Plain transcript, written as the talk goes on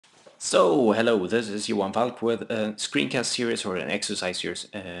So, hello, this is Johan Falk with a screencast series or an exercise series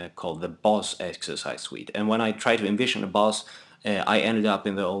called the Boss Exercise Suite. And when I try to envision a boss, I ended up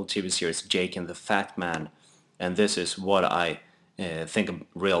in the old TV series Jake and the Fat Man. And this is what I think a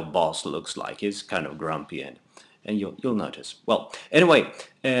real boss looks like. He's kind of grumpy and you'll notice. Well, anyway,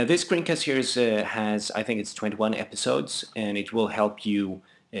 this screencast series has, I think it's 21 episodes, and it will help you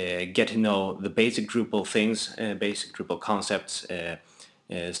get to know the basic Drupal things, basic Drupal concepts.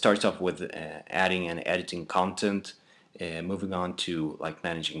 Starts off with adding and editing content, moving on to like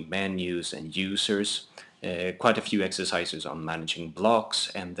managing menus and users, quite a few exercises on managing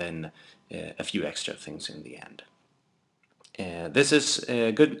blocks, and then a few extra things in the end. This is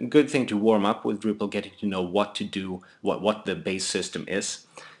a good thing to warm up with Drupal, getting to know what to do, what the base system is.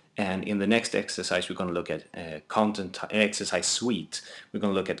 And in the next exercise, we're going to look at content exercise suite. We're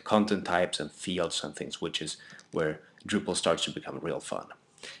going to look at content types and fields and things, which is where Drupal starts to become real fun.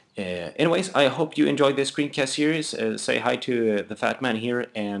 Anyways, I hope you enjoyed this screencast series. Say hi to the fat man here,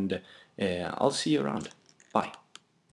 and I'll see you around. Bye.